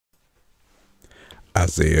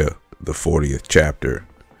Isaiah, the 40th chapter,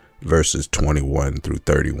 verses 21 through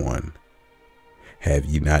 31. Have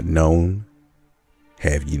ye not known?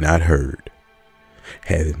 Have ye not heard?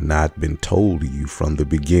 Hath it not been told you from the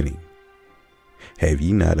beginning? Have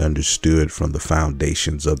ye not understood from the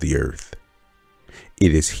foundations of the earth?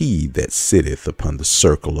 It is he that sitteth upon the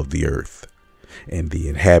circle of the earth, and the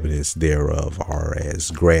inhabitants thereof are as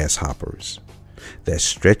grasshoppers, that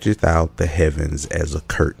stretcheth out the heavens as a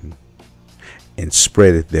curtain, and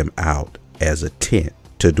spreadeth them out as a tent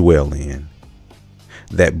to dwell in,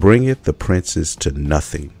 that bringeth the princes to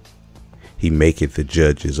nothing. He maketh the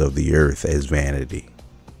judges of the earth as vanity.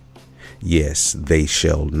 Yes, they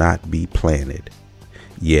shall not be planted.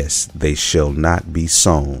 Yes, they shall not be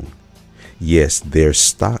sown. Yes, their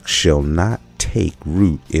stock shall not take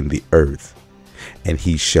root in the earth. And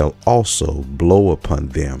he shall also blow upon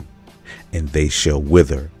them, and they shall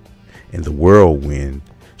wither, and the whirlwind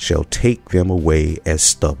shall take them away as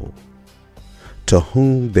stubble. To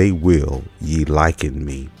whom they will ye liken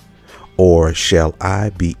me, or shall I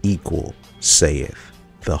be equal, saith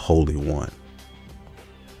the Holy One.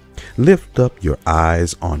 Lift up your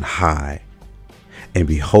eyes on high, and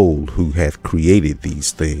behold who hath created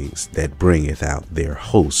these things, that bringeth out their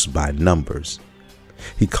hosts by numbers.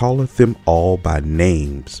 He calleth them all by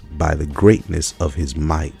names, by the greatness of his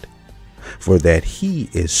might. For that he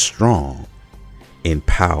is strong in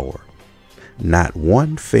power, not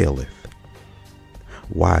one faileth.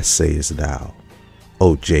 Why sayest thou,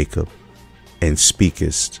 O Jacob, and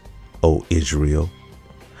speakest, O Israel?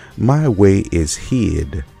 My way is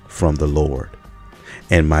hid from the Lord,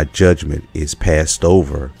 and my judgment is passed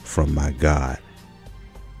over from my God.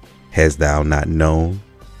 Hast thou not known?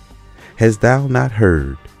 Hast thou not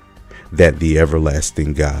heard that the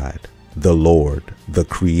everlasting God, the Lord, the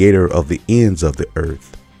creator of the ends of the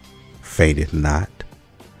earth, fainteth not,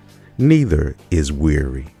 neither is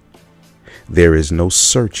weary? There is no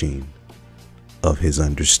searching of his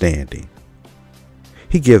understanding.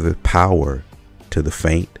 He giveth power to the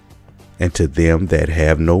faint, and to them that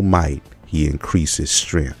have no might he increaseth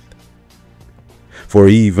strength. For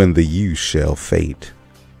even the youth shall faint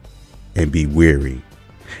and be weary,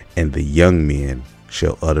 and the young men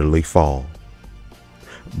shall utterly fall.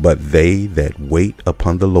 But they that wait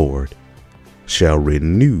upon the Lord shall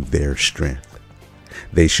renew their strength.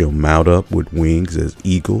 They shall mount up with wings as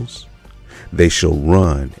eagles. They shall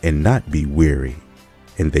run and not be weary,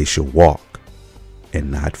 and they shall walk and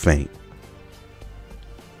not faint.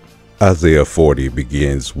 Isaiah 40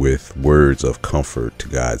 begins with words of comfort to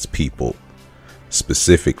God's people,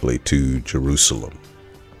 specifically to Jerusalem.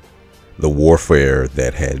 The warfare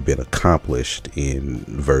that had been accomplished in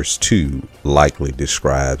verse 2 likely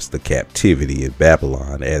describes the captivity in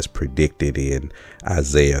Babylon as predicted in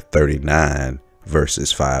Isaiah 39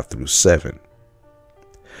 verses 5 through 7.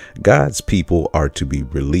 God's people are to be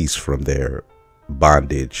released from their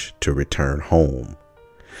bondage to return home.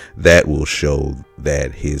 That will show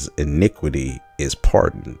that his iniquity is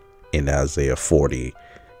pardoned in Isaiah 40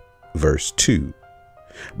 verse 2.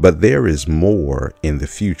 But there is more in the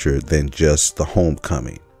future than just the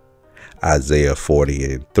homecoming. Isaiah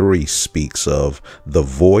 40:3 speaks of the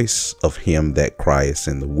voice of him that crieth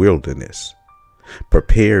in the wilderness,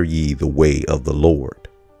 prepare ye the way of the Lord.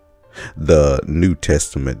 The New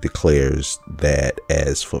Testament declares that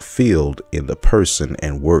as fulfilled in the person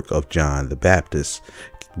and work of John the Baptist,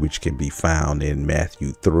 which can be found in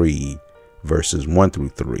Matthew 3 verses 1 through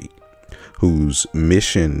 3, whose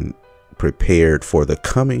mission prepared for the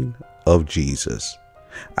coming of Jesus.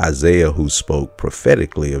 Isaiah, who spoke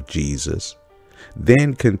prophetically of Jesus,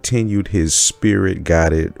 then continued his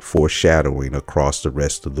spirit-guided foreshadowing across the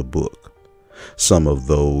rest of the book. Some of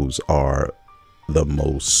those are the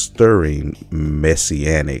most stirring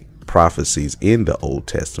messianic prophecies in the Old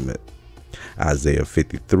Testament. Isaiah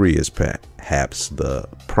 53 is perhaps the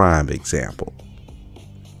prime example.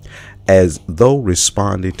 As though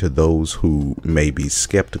responding to those who may be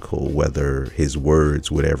skeptical whether his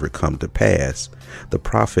words would ever come to pass, the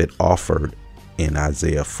prophet offered in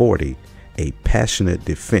Isaiah 40 a passionate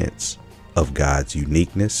defense of God's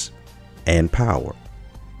uniqueness and power.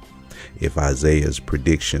 If Isaiah's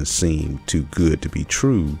predictions seemed too good to be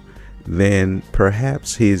true, then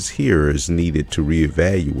perhaps his hearers needed to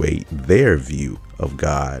reevaluate their view of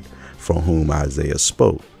God from whom Isaiah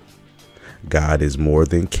spoke. God is more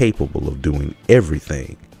than capable of doing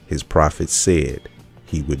everything his prophet said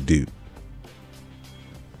he would do.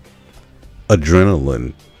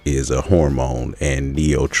 Adrenaline is a hormone and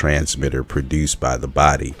neurotransmitter produced by the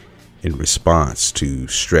body in response to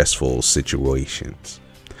stressful situations.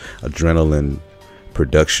 Adrenaline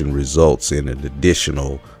production results in an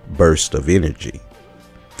additional burst of energy,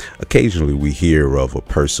 Occasionally we hear of a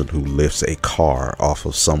person who lifts a car off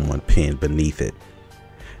of someone pinned beneath it,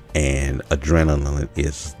 and adrenaline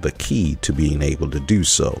is the key to being able to do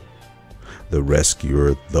so. The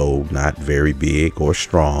rescuer, though not very big or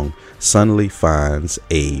strong, suddenly finds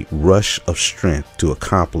a rush of strength to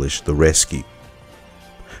accomplish the rescue.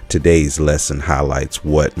 Today's lesson highlights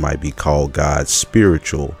what might be called God's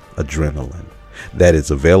spiritual adrenaline that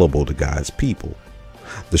is available to God's people.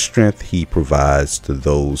 The strength he provides to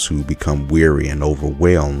those who become weary and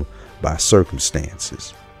overwhelmed by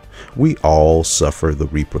circumstances. We all suffer the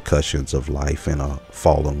repercussions of life in a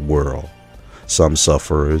fallen world. Some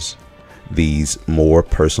sufferers these more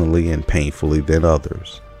personally and painfully than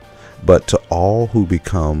others. But to all who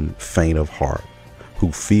become faint of heart,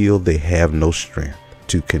 who feel they have no strength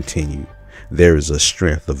to continue, there is a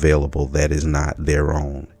strength available that is not their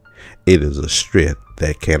own. It is a strength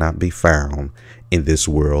that cannot be found in this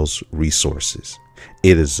world's resources.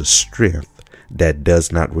 It is a strength that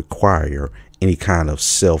does not require any kind of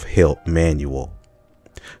self-help manual,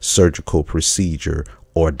 surgical procedure,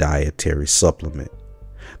 or dietary supplement.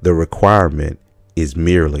 The requirement is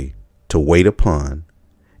merely to wait upon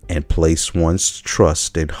and place one's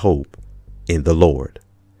trust and hope in the Lord.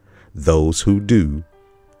 Those who do,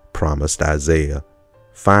 promised Isaiah,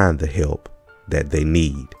 find the help that they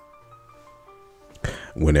need.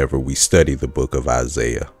 Whenever we study the book of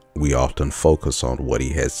Isaiah, we often focus on what he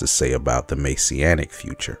has to say about the messianic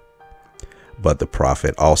future. But the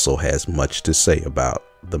prophet also has much to say about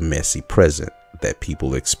the messy present that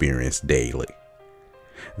people experience daily.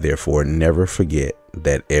 Therefore, never forget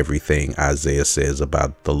that everything Isaiah says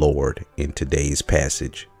about the Lord in today's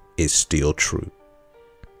passage is still true.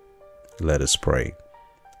 Let us pray.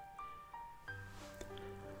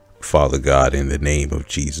 Father God, in the name of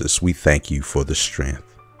Jesus, we thank you for the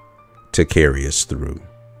strength to carry us through.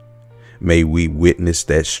 May we witness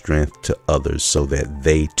that strength to others so that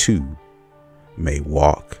they too may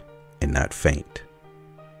walk and not faint.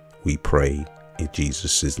 We pray in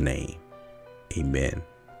Jesus' name. Amen.